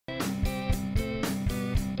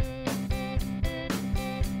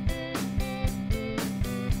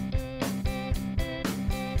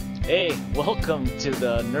Hey, welcome to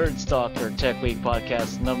the Nerd Stalker Tech Week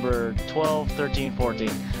podcast number 12, 13, 14.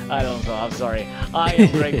 I don't know, I'm sorry. I am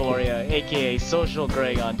Greg Gloria, aka Social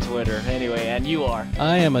Greg on Twitter. Anyway, and you are?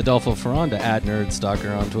 I am Adolfo Ferranda at Nerd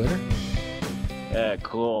Stalker on Twitter.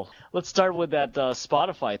 Cool. Let's start with that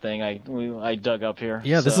Spotify thing I dug up here.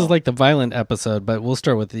 Yeah, this is like the violent episode, but we'll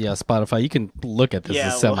start with the Spotify. You can look at this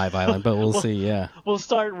as semi-violent, but we'll see, yeah. We'll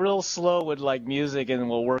start real slow with like music, and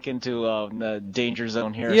we'll work into the danger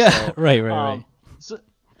zone here. Yeah, so, right.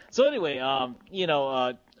 So anyway,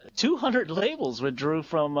 200 labels withdrew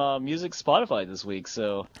from Music Spotify this week,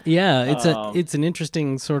 so... Yeah, it's an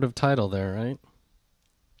interesting sort of title there, right?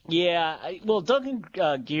 Yeah, Duncan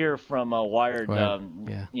Gear from Wired, wrote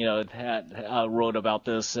about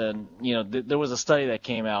this, and there was a study that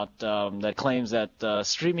came out that claims that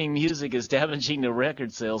streaming music is damaging the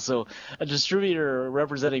record sales. So, a distributor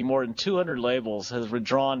representing more than 200 labels has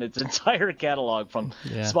withdrawn its entire catalog from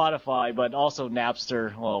Spotify, but also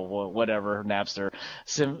Napster, Napster,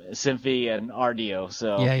 Symphy, and Rdio.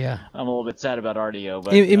 So, I'm a little bit sad about Rdio,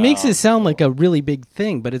 but it makes it sound like a really big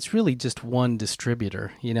thing, but it's really just one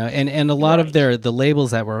distributor. And a lot of the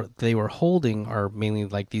labels that they were holding are mainly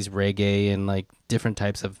like these reggae and like different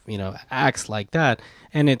types of acts like that.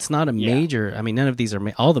 And it's not a major. I mean, none of these are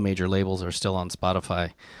all the major labels are still on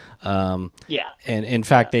Spotify. And in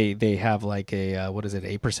fact, they have like a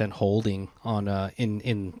 8% holding on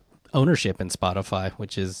in ownership in Spotify,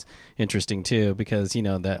 which is interesting too, because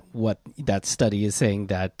that what that study is saying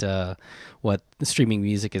that what streaming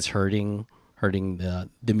music is hurting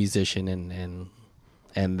the musician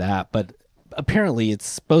and that, but apparently it's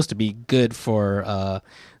supposed to be good for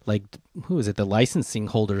the licensing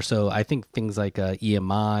holder. So I think things like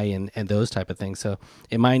EMI and those type of things. So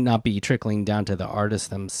it might not be trickling down to the artists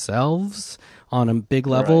themselves on a big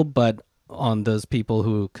level, but on those people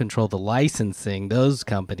who control the licensing, those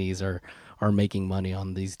companies are making money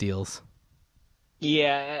on these deals.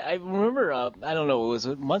 Yeah, I remember, I don't know, was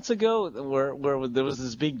it months ago where there was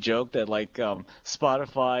this big joke that like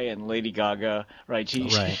Spotify and Lady Gaga, right? She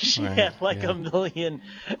had like a million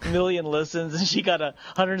listens and she got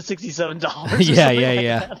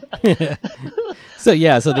 $167. Yeah. So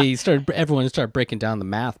everyone started breaking down the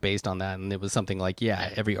math based on that, and it was something like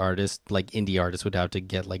every artist, like indie artist, would have to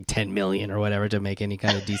get like 10 million or whatever to make any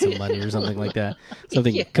kind of decent money or something like that.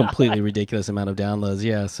 Something completely ridiculous amount of downloads.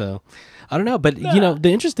 Yeah, so I don't know, but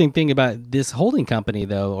the interesting thing about this holding company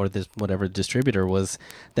though, or this whatever distributor, was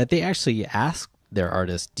that they actually asked their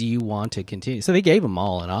artists, "Do you want to continue?" So they gave them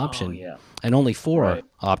all an option, and only 4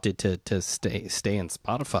 opted to stay in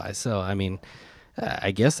Spotify. So I mean,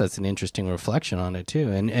 I guess that's an interesting reflection on it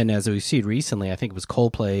too. And as we see recently, I think it was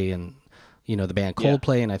Coldplay and the band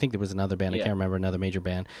Coldplay, and I think there was another band, I can't remember, another major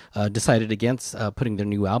band, decided against putting their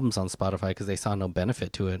new albums on Spotify because they saw no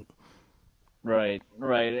benefit to it. Right.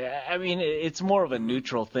 I mean, it's more of a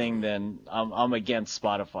neutral thing than I'm against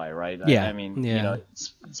Spotify, right? Yeah. I mean,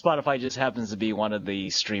 Spotify just happens to be one of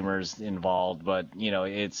the streamers involved, but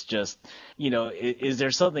it's just, is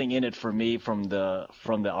there something in it for me from the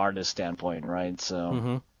artist standpoint, right?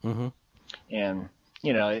 So, and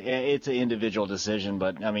it's an individual decision,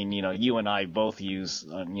 but I mean, you and I both use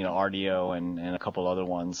Rdio and a couple other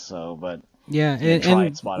ones, so but. Yeah, and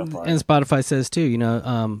Spotify says too,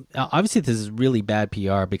 obviously this is really bad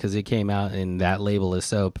PR because it came out and that label is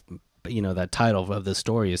so, that title of the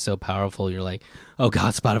story is so powerful. You're like, oh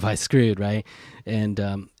God, Spotify's screwed, right? And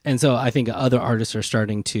so I think other artists are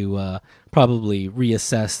starting to probably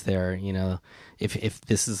reassess their, if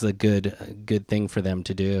this is a good thing for them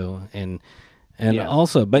to do, and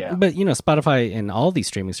also, but Spotify and all these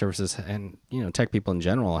streaming services and tech people in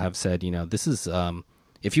general have said, this is.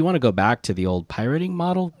 If you want to go back to the old pirating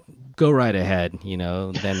model, go right ahead.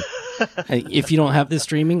 Then if you don't have the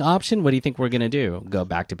streaming option, what do you think we're going to do? Go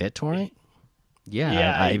back to BitTorrent?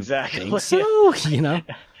 I exactly. think so.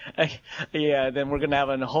 Then we're going to have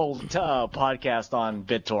a whole podcast on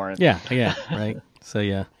BitTorrent. Yeah, right. So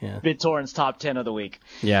yeah. BitTorrent's top 10 of the week.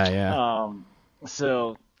 Yeah.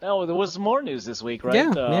 So there was more news this week, right?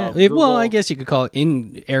 Yeah. Well, I guess you could call it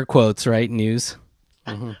in air quotes, right? News.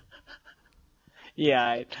 Mm-hmm.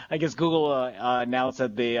 Yeah, I guess Google announced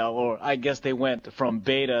that they went from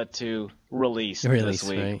beta to release this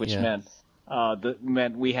week, right? Which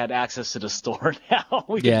meant we had access to the store now.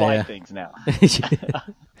 We could buy things now.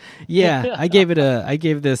 Yeah, I gave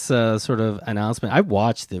this sort of announcement. I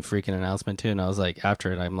watched the freaking announcement too, and I was like,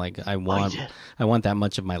 after it, I'm like, I want that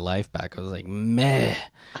much of my life back. I was like, meh,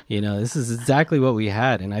 this is exactly what we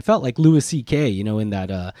had, and I felt like Louis C.K. In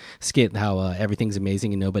that skit, how everything's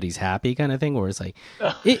amazing and nobody's happy kind of thing, where it's like,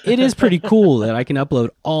 it is pretty cool that I can upload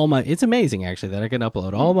it's amazing actually that I can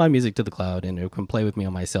upload all my music to the cloud and it can play with me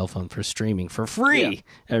on my cell phone for streaming for free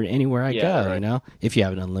or anywhere I go, right. if you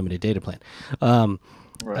have an unlimited data plan.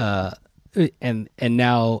 Right. And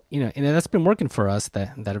now and that's been working for us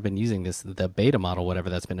that have been using the beta model, whatever,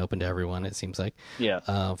 that's been open to everyone, it seems like,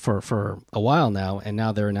 Yeah. for a while now, and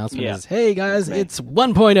now their announcement Yeah. is, hey guys, it's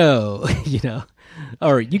 1.0,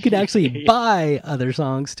 or you can actually buy other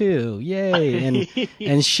songs too, yay,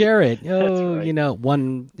 and share it. Right.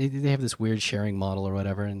 They have this weird sharing model or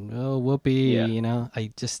whatever, and whoopee, Yeah.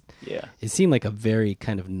 I just, Yeah. it seemed like a very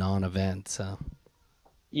kind of non-event, so.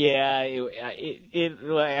 Yeah, it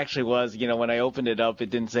actually was. When I opened it up, it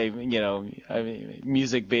didn't say,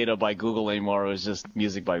 music beta by Google anymore. It was just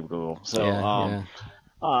music by Google. So, Yeah.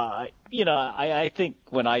 I think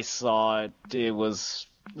when I saw it, it was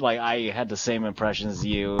like I had the same impression as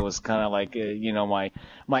you. It was kind of like,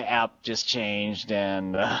 my app just changed,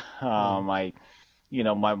 and my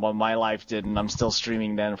my life didn't. I'm still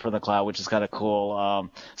streaming then from the cloud, which is kind of cool.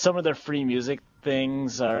 Some of their free music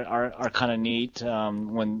things are kind of neat.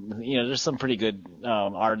 When there's some pretty good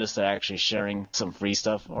artists that are actually sharing some free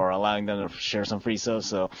stuff or allowing them to share some free stuff.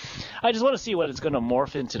 So I just want to see what it's going to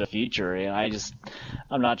morph into the future. And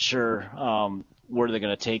I'm not sure where they're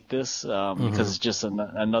going to take this, because it's just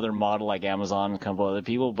another model like Amazon and a couple other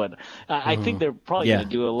people. But I think they're probably going to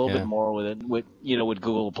do a little bit more with it, with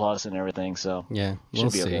Google Plus and everything. So Yeah, we'll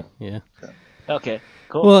should be see. okay. Yeah. Okay,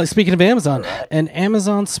 cool. Well, speaking of Amazon, an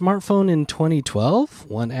Amazon smartphone in 2012.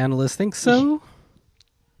 One analyst thinks so.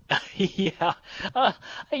 Yeah,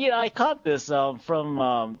 I caught this from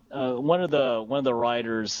one of the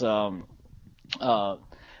writers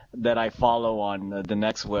that I follow on the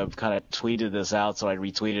Next Web kind of tweeted this out, so I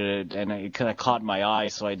retweeted it, and it kind of caught my eye,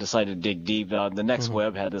 so I decided to dig deep. The Next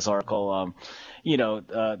Web had this article.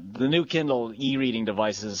 The new Kindle e-reading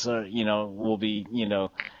devices, will be,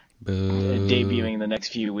 debuting in the next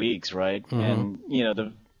few weeks, right? And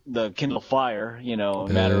the Kindle Fire, a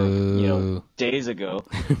matter of days ago,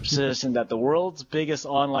 suggesting that the world's biggest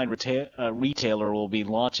online retailer will be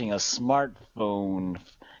launching a smartphone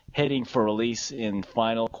heading for release in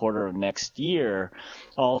final quarter of next year.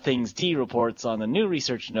 All Things D reports on the new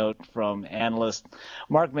research note from analyst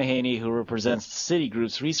Mark Mahaney, who represents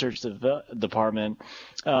Citigroup's research department.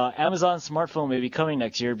 Amazon's smartphone may be coming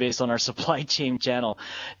next year based on our supply chain channel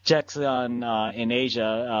checks in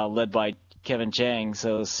Asia, led by Kevin Chang.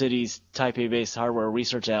 So Citi's Taipei-based hardware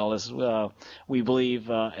research analyst, we believe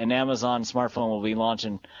an Amazon smartphone will be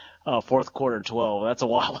launching fourth quarter 12. That's a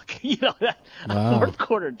while. Wow. Fourth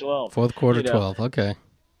quarter 12. Fourth quarter 12. Okay.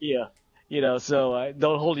 Yeah. So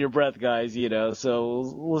don't hold your breath, guys. So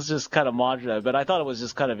let's just kind of monitor that. But I thought it was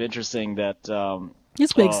just kind of interesting that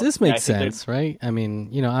this makes sense, right? I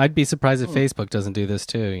mean, I'd be surprised if Facebook doesn't do this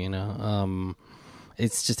too.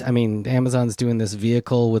 It's just, I mean, Amazon's doing this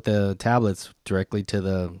vehicle with the tablets directly to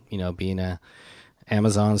the, being a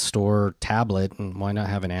Amazon store tablet, and why not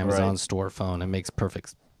have an Amazon store phone? It makes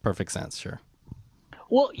perfect sense, sure.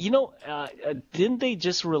 Well, didn't they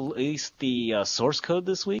just release the source code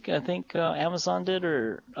this week? I think Amazon did,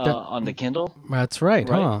 or on the Kindle. That's right,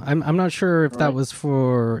 huh? I'm not sure if that was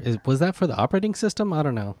was that for the operating system? I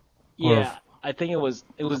don't know. Yeah, I think it was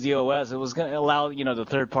the OS. It was going to allow the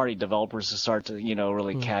third party developers to start to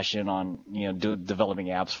really cash in on developing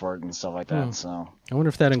apps for it and stuff like that. So I wonder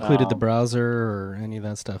if that included the browser or any of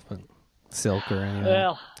that stuff, but Silk or anything.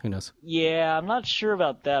 Well, who knows? Yeah, I'm not sure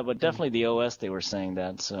about that, but definitely the OS they were saying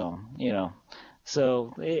that. So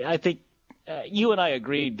so I think you and I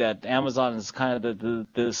agreed that Amazon is kind of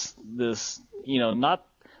this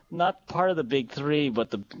not part of the big three,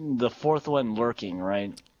 but the fourth one lurking,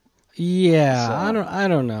 right? Yeah, so, I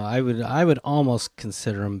don't know. I would almost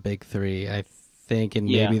consider them big three. I think, and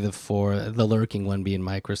maybe the lurking one being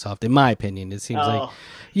Microsoft. In my opinion, it seems like,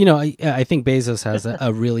 I think Bezos has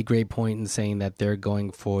a really great point in saying that they're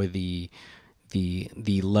going for the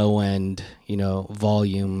low end,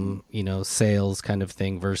 volume, sales kind of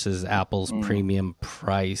thing versus Apple's premium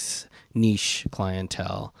price niche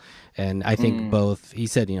clientele. And I think both, he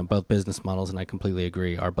said, both business models, and I completely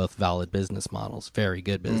agree, are both valid business models, very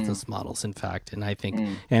good business models, in fact. And I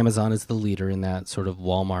think Amazon is the leader in that sort of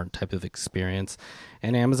Walmart type of experience.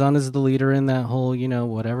 And Amazon is the leader in that whole,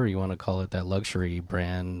 whatever you want to call it, that luxury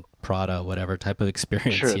brand, Prada, whatever type of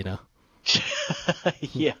experience, Sure.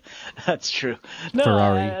 Yeah, that's true. No,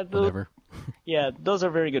 Ferrari, whatever. yeah, those are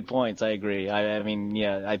very good points. I agree. I mean,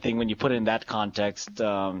 yeah, I think when you put it in that context,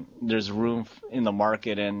 there's room in the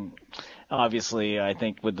market, and obviously, I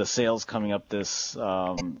think with the sales coming up this,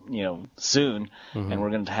 soon, and we're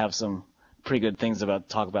going to have some pretty good things about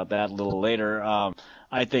talk about that a little later.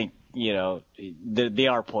 I think they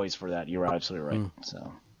are poised for that. You're absolutely right.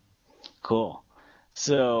 So cool.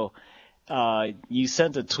 So. You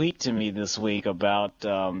sent a tweet to me this week about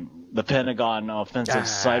the Pentagon offensive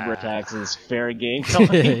cyber attacks is fair game. Tell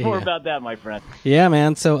me more about that, my friend. Yeah,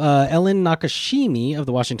 man. So Ellen Nakashimi of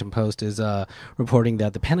the Washington Post is reporting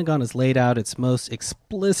that the Pentagon has laid out its most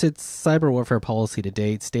explicit cyber warfare policy to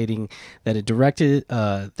date, stating that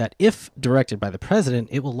that if directed by the president,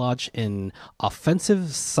 it will launch an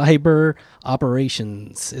offensive cyber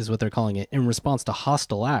operations, is what they're calling it, in response to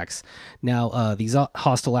hostile acts. Now, these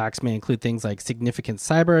hostile acts may include things like significant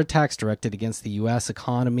cyber attacks directed against the U.S.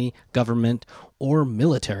 economy, government, or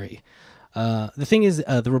military. The thing is,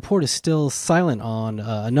 the report is still silent on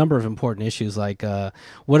a number of important issues, like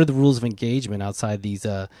what are the rules of engagement outside these,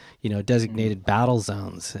 designated battle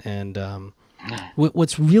zones. And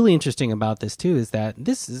what's really interesting about this too is that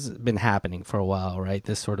this has been happening for a while, right?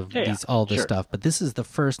 This sort of this sure. stuff, but this is the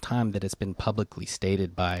first time that it's been publicly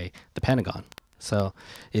stated by the Pentagon. So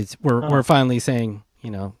we're finally saying,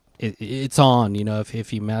 it's on,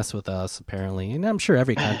 if you mess with us, apparently. And I'm sure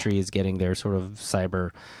every country is getting their sort of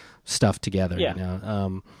cyber stuff together,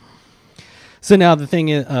 So now the thing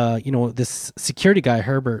is, this security guy,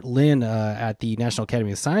 Herbert Lin, at the National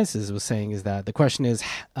Academy of Sciences was saying is that the question is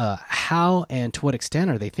how and to what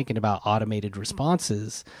extent are they thinking about automated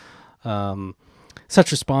responses?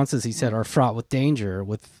 Such responses, he said, are fraught with danger.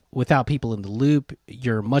 Without people in the loop,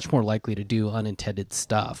 you're much more likely to do unintended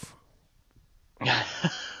stuff.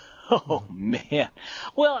 Oh man,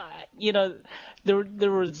 well,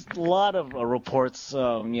 there was a lot of reports,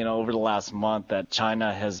 over the last month that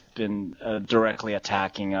China has been directly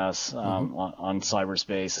attacking us on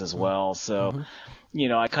cyberspace as well. So,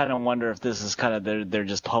 I kind of wonder if this is kind of their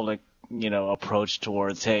just public, approach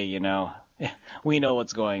towards, hey, we know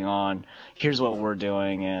what's going on. Here's what we're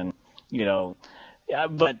doing, and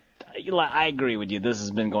but. I agree with you. This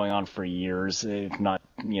has been going on for years, if not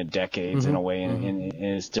decades, in a way, in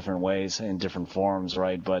its different ways, in different forms,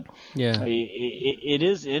 right? But it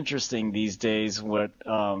is interesting these days what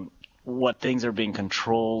things are being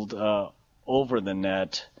controlled over the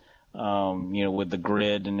net, with the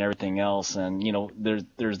grid and everything else. And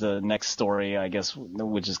there's the next story, I guess,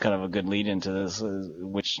 which is kind of a good lead into this,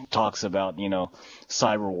 which talks about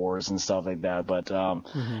cyber wars and stuff like that. But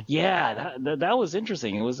that was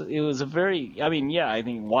interesting. It was a very, I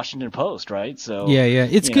think Washington Post, right? So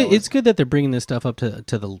it's good. It's good that they're bringing this stuff up to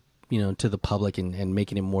the to the public and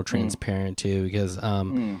making it more transparent too, because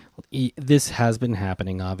this has been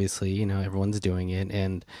happening. Obviously, everyone's doing it,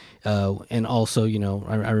 and also,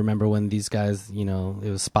 I remember when these guys, it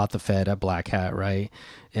was Spot the Fed at Black Hat, right,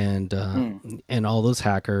 and all those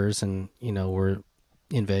hackers, and were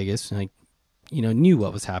in Vegas, and knew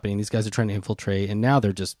what was happening. These guys are trying to infiltrate, and now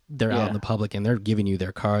they're out in the public, and they're giving you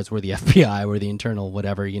their cards. We're the FBI, we're the internal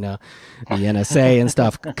whatever, the NSA and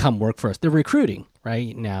stuff. Come work for us. They're recruiting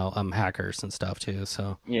right now, hackers and stuff too.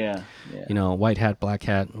 So white hat, black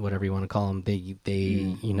hat, whatever you want to call them. They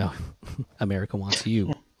America wants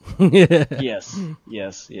you. Yes,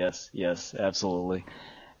 absolutely.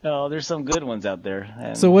 Oh, there's some good ones out there.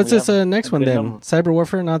 And so what's this next one then? Cyber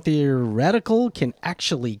warfare, not theoretical, can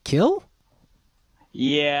actually kill?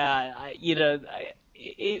 Yeah,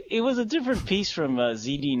 it was a different piece from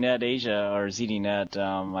ZDNet Asia or ZDNet.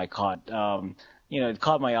 I caught, it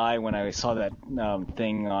caught my eye when I saw that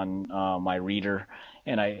thing on my reader,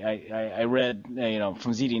 and I read,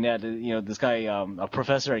 from ZDNet, this guy, a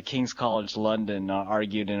professor at King's College London,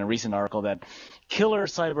 argued in a recent article that killer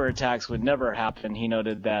cyber attacks would never happen. He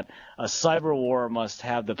noted that a cyber war must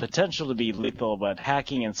have the potential to be lethal, but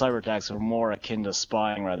hacking and cyber attacks are more akin to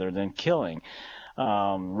spying rather than killing.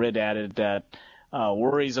 Rid added that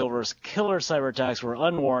worries over killer cyber attacks were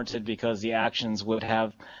unwarranted because the actions would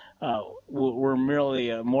have were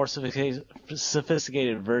merely a more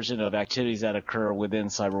sophisticated version of activities that occur within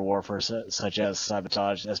cyber warfare, such as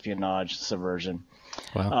sabotage, espionage, subversion.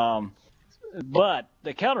 Wow. But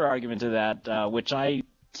the counter argument to that, which I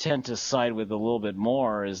tend to side with a little bit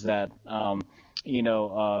more, is that Graham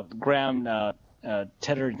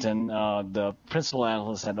Tedderton, the principal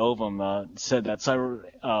analyst at Ovum, said that cyber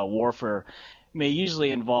warfare may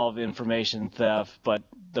usually involve information theft, but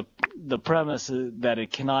the premise is that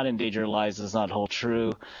it cannot endanger lives does not hold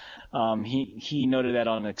true. He noted that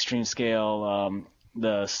on an extreme scale,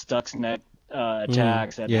 the Stuxnet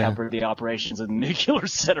attacks that hampered the operations of nuclear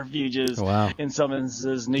centrifuges. Wow. In some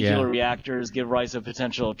instances, nuclear reactors give rise to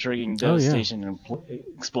potential triggering devastation and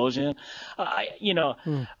explosion. I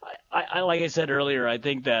like I said earlier, I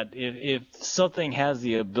think that if something has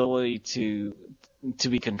the ability to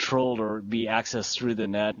be controlled or be accessed through the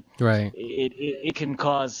net, right, it can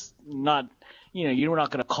cause not. You're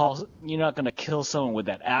not going to kill someone with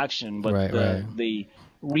that action, but the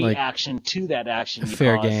reaction to that action.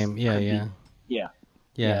 Fair game. Yeah,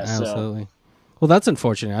 absolutely. So. Well, that's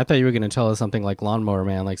unfortunate. I thought you were going to tell us something like Lawnmower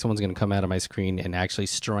Man, like someone's going to come out of my screen and actually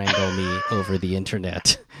strangle me over the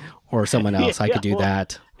internet, or someone else. I could do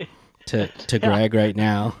that to Greg right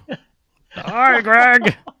now. Hi,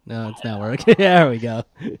 Greg. No, it's not working. There we go.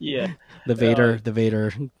 Yeah. The Vader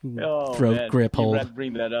throat grip hold. You have to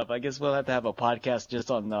bring that up. I guess we'll have to have a podcast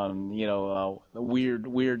just on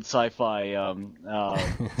weird sci-fi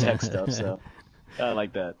tech stuff. So I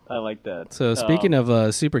like that. So speaking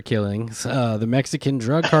of super killings, the Mexican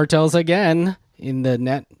drug cartels again in the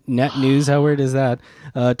net news. How weird is that?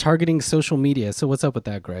 Targeting social media. So what's up with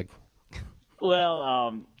that, Greg?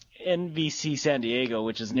 Well, NBC San Diego,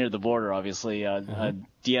 which is near the border, obviously,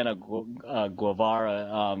 Diana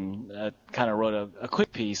Guevara kind of wrote a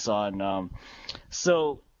quick piece on.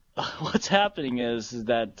 So what's happening is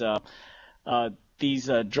that these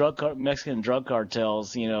Mexican drug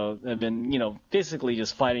cartels, have been, basically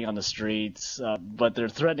just fighting on the streets, but they're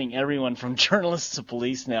threatening everyone from journalists to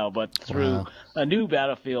police now, but through a new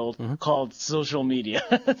battlefield called social media.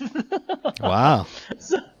 Wow.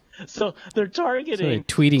 So they're targeting. So they're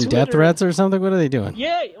tweeting Twitter. Death threats or something? What are they doing?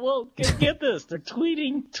 Yeah, well, get this. They're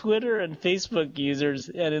tweeting Twitter and Facebook users,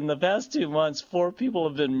 and in the past 2 months, 4 people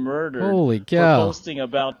have been murdered. Holy cow. For posting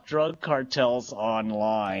about drug cartels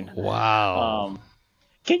online. Wow.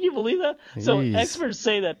 Can you believe that? Jeez. So experts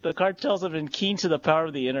say that the cartels have been keen to the power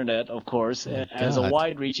of the internet, of course, as a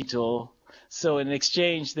wide-reaching tool. So in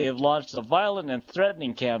exchange, they have launched a violent and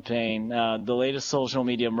threatening campaign. The latest social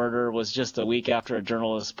media murder was just a week after a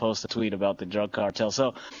journalist posted a tweet about the drug cartel.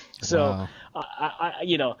 So wow.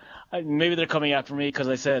 Maybe they're coming after me because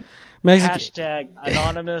I said hashtag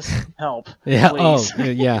anonymous help. Yeah. Please. Oh,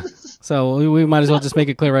 yeah. So we might as well just make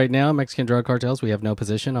it clear right now. Mexican drug cartels. We have no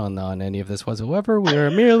position on any of this whatsoever. We are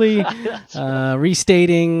merely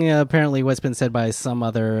restating apparently what's been said by some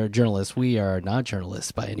other journalists. We are not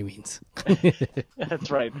journalists by any means. That's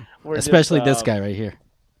right. Especially this guy right here.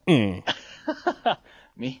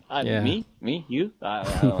 Me? Me? You? I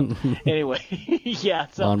don't know. Anyway, yeah.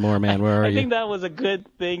 So Lawnmower Man, where are you? I think that was a good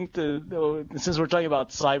thing since we're talking about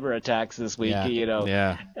cyber attacks this week.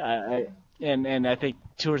 Yeah. And I think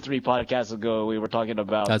 2 or 3 podcasts ago we were talking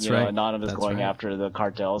about Anonymous going after the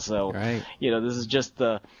cartel. So this is just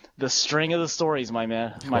the string of the stories, my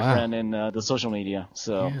friend, in the social media.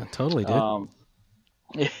 So yeah, totally, dude.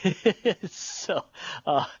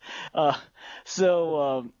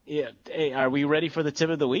 Hey, are we ready for the tip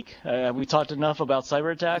of the week? Have we talked enough about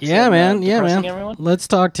cyber attacks? Yeah, man. Everyone? Let's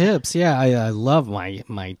talk tips. Yeah, I love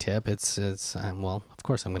my tip. It's well, of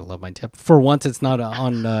course I'm going to love my tip. For once, it's not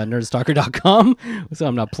on nerdstalker.com, so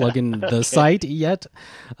I'm not plugging the site yet,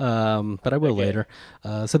 but I will later.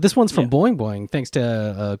 So this one's from Boing Boing. Thanks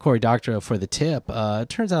to Corey Doctorow for the tip. It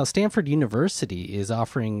turns out Stanford University is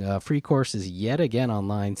offering free courses yet again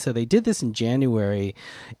online. So they did this in January,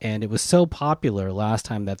 and it was so popular last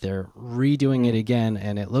time that they're redoing it again,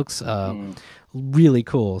 and it looks really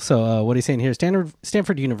cool. So what he's saying here,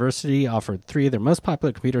 Stanford University offered 3 of their most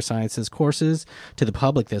popular computer sciences courses to the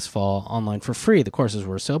public this fall online for free. The courses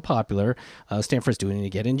were so popular, Stanford's doing it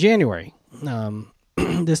again in January.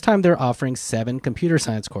 This time they're offering 7 computer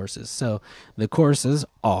science courses. So the courses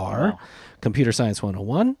are Computer Science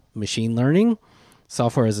 101, Machine Learning,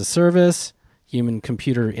 Software as a Service,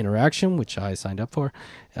 Human-Computer Interaction, which I signed up for,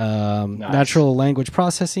 Natural Language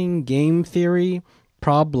Processing, Game Theory,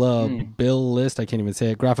 Probabilist, I can't even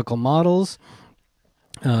say it, Graphical Models,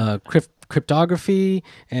 Cryptography,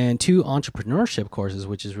 and 2 entrepreneurship courses,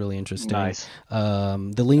 which is really interesting. Nice.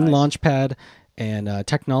 The Lean Launchpad and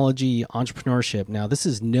Technology Entrepreneurship. Now, this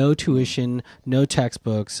is no tuition, no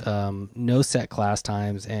textbooks, no set class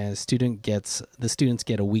times, and the students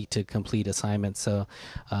get a week to complete assignments. So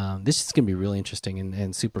this is going to be really interesting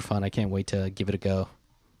and super fun. I can't wait to give it a go.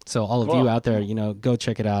 So all of you out there, go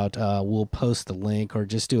check it out. We'll post the link, or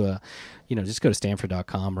just do just go to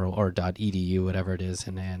stanford.com or .edu, whatever it is,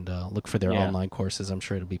 and look for their online courses. I'm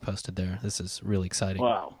sure it'll be posted there. This is really exciting.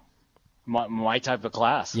 Wow. My type of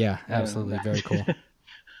class. Yeah, absolutely. Very cool.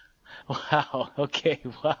 Wow. Okay.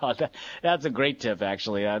 Wow. That's a great tip,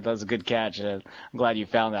 actually. That's a good catch. I'm glad you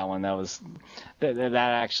found that one. That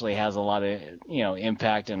actually has a lot of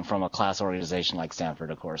impact, and from a class organization like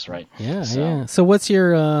Stanford, of course, right? Yeah, So, yeah. So what's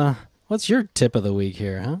your tip of the week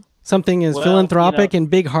here, huh? Something as well, philanthropic and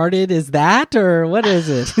big-hearted as that, or what is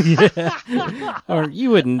it? Yeah. Or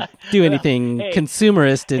you wouldn't do anything hey,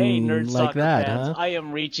 consumerist hey, and nerd like soccer that, fans, huh? I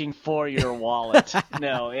am reaching for your wallet.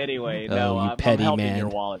 No, anyway, Oh, no, you I'm petty helping your man.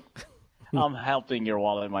 wallet. I'm helping your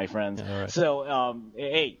wallet, my friends. All right. So,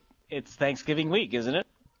 hey, it's Thanksgiving week, isn't it?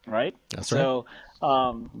 Right? That's right.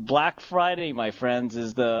 So, Black Friday, my friends,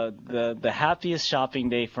 is the happiest shopping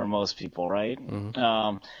day for most people, right?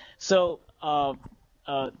 Mm-hmm. So,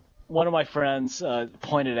 one of my friends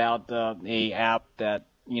pointed out a app that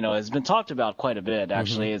has been talked about quite a bit.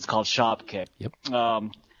 Actually, Mm-hmm. it's called Shopkick. Yep.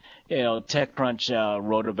 TechCrunch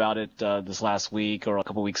wrote about it this last week or a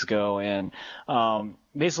couple weeks ago, and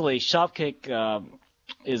basically Shopkick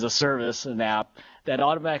is a service, an app that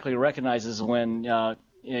automatically recognizes when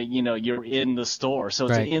you're in the store. So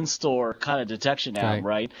it's an Right. in-store kind of detection app,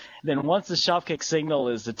 right? Then once the Shopkick signal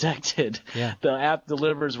is detected, Yeah. the app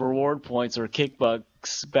delivers reward points or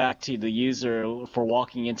kickbacks back to the user for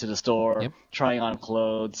walking into the store, Yep. trying on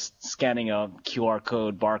clothes, scanning a QR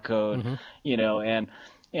code, barcode, Mm-hmm.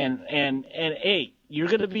 and hey, you're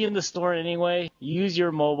going to be in the store anyway. Use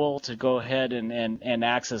your mobile to go ahead and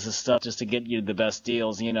access this stuff just to get you the best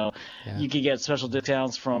deals. You could get special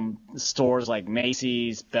discounts from stores like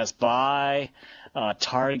Macy's, Best Buy,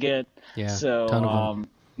 Target. Yeah. So, Ton of them.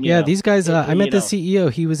 Yeah, these guys. I met the CEO.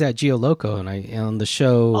 He was at GeoLoco, and on the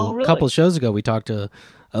show Oh, really? a couple of shows ago, we talked a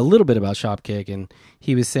little bit about Shopkick, and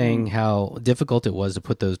he was saying how difficult it was to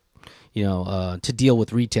put those, to deal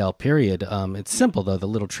with retail. Period. It's simple though. The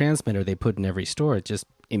little transmitter they put in every store, it just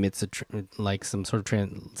emits like some sort of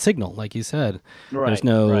signal, like you said. Right, There's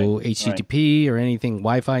no right, HTTP or anything,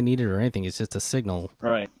 Wi-Fi needed or anything. It's just a signal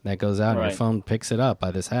right. that goes out, and your Right. phone picks it up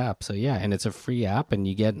by this app. So yeah, and it's a free app, and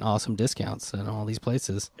you get awesome discounts in all these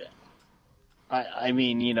places. I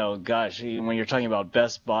mean, gosh, when you're talking about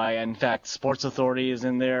Best Buy, in fact, Sports Authority is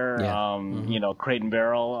in there. Yeah. Crate and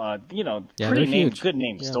Barrel. Yeah, pretty they're huge. good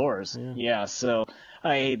name Yeah, stores. yeah. Yeah. So,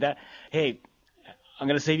 hey, I'm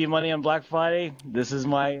gonna save you money on Black Friday. This is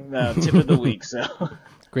my tip of the week. So,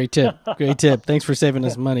 Great tip. Great tip. Thanks for saving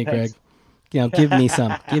us money, Greg. Thanks. Give me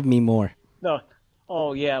some. Give me more. no.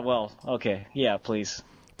 Oh yeah. Well, okay. Yeah, please.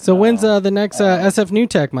 So when's the next SF New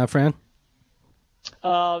Tech, my friend?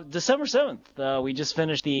 December 7th. We just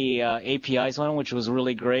finished the APIs one, which was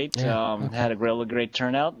really great. Yeah, okay. Had a really great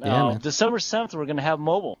turnout. Yeah, man. December 7th, we're gonna have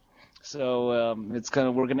mobile. So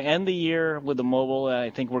we're gonna end the year with the mobile. I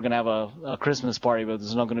think we're gonna have a Christmas party, but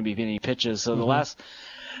there's not gonna be any pitches. So the last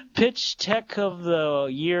pitch tech of the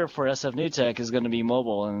year for SF New Tech is gonna be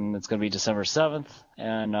mobile, and it's gonna be December 7th.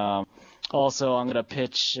 And also, I'm gonna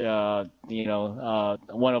pitch one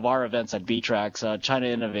of our events at B-Tracks, China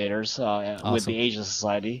Innovators, with Awesome. the Asia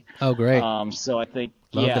Society. Oh, great. So I think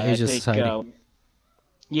Love the Asia I think, Society.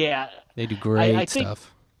 yeah, They do great I think,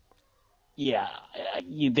 stuff. yeah,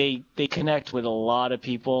 they connect with a lot of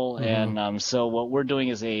people, and so what we're doing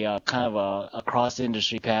is a kind of a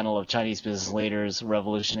cross-industry panel of Chinese business leaders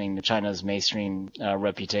revolutioning China's mainstream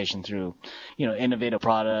reputation through, innovative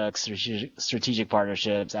products, strategic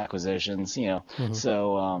partnerships, acquisitions.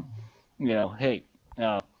 So hey,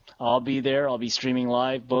 I'll be there. I'll be streaming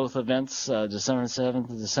live both events, December 7th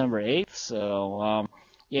and December 8th. So.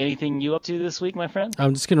 Anything you up to this week, my friend?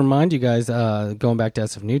 I'm just going to remind you guys, going back to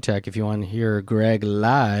SF New Tech, if you want to hear Greg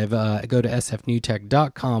live, go to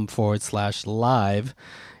sfnewtech.com/live.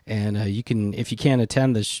 And you can, if you can't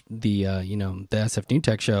attend the SF New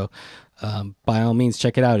Tech show, by all means,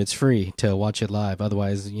 check it out. It's free to watch it live.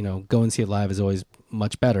 Otherwise, go and see it live is always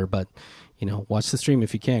much better. But, watch the stream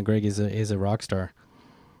if you can. Greg is a rock star.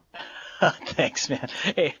 Thanks, man.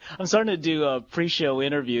 Hey, I'm starting to do pre-show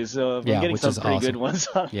interviews, so I'm getting some pretty good ones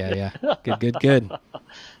on. Yeah. Good.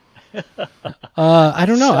 I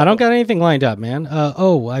don't know. I don't got anything lined up, man.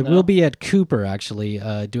 I will be at Cooper, actually,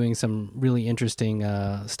 doing some really interesting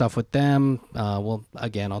stuff with them. Well,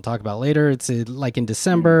 again, I'll talk about later. It's like in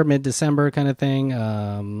December, mid-December kind of thing.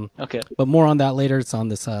 Okay. But more on that later. It's on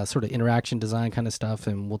this sort of interaction design kind of stuff,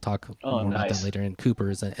 and we'll talk more about that later. And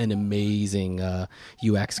Cooper is an amazing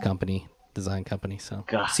UX company. Design company, so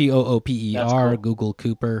COOPER, cool. Google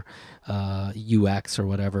Cooper, UX or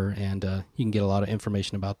whatever, and you can get a lot of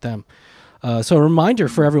information about them. So a reminder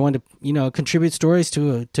for everyone to contribute stories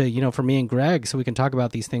to for me and Greg, so we can talk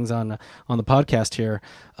about these things on the podcast here.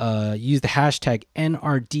 Use the hashtag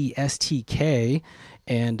NRDSTK,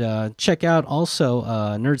 And check out also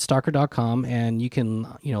nerdstalker.com, and you can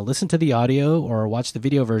listen to the audio or watch the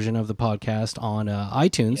video version of the podcast on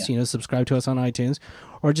iTunes. Yeah. Subscribe to us on iTunes,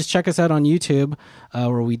 or just check us out on YouTube,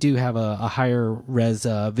 where we do have a higher res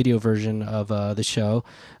video version of the show.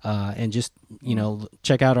 And just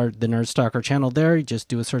check out the Nerdstalker channel there. You just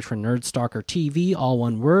do a search for Nerdstalker TV, all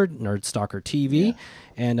one word, Nerdstalker TV. Yeah.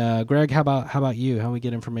 And Greg, how about you? How we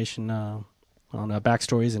get information on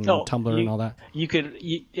backstories and Tumblr and all that? You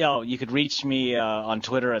could reach me on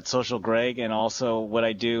Twitter at Social Greg, and also what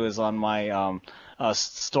I do is on my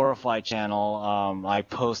Storify channel, I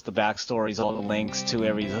post the backstories, all the links to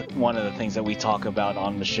every one of the things that we talk about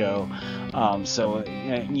on the show. So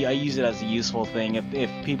I use it as a useful thing. If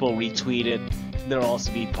people retweet it, they'll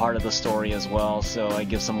also be part of the story as well. So I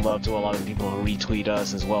give some love to a lot of the people who retweet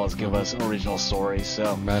us as well as give us original stories.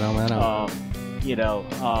 So right on.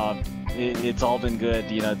 It's all been good.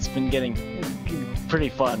 It's been getting pretty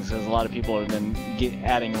fun because a lot of people have been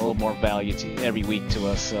adding a little more value to every week to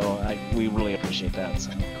us. So we really appreciate that.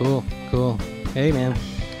 So. Cool. Hey, man,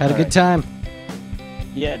 had a good time.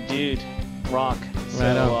 Yeah, dude, rock.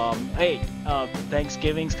 Right on. Hey,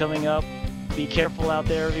 Thanksgiving's coming up. Be careful out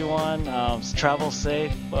there, everyone. Travel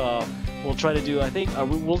safe. We'll try to do. I think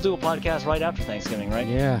we'll do a podcast right after Thanksgiving, right?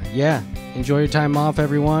 Yeah. Enjoy your time off,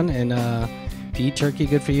 everyone, and. If you eat turkey,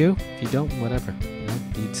 good for you. If you don't, whatever.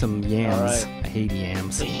 Eat some yams. All right. I hate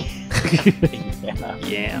yams.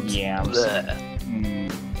 Yams.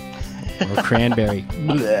 Or cranberry.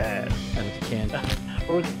 Out of the can.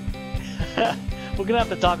 We're gonna have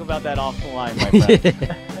to talk about that off the line, my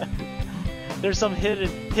friend. There's some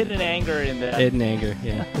hidden anger in that. Hidden anger,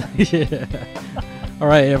 yeah. All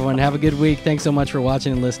right, everyone. Have a good week. Thanks so much for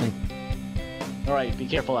watching and listening. All right. Be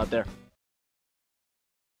careful out there.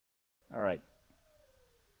 All right.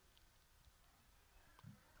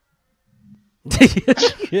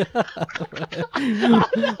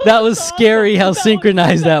 That was scary how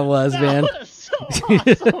synchronized that was, man. That was so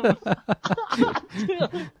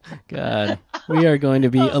awesome. God, we are going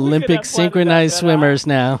to be Olympic synchronized swimmers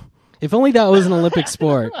now. If only that was an Olympic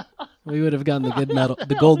sport, we would have gotten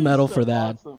the gold medal for that. Awesome.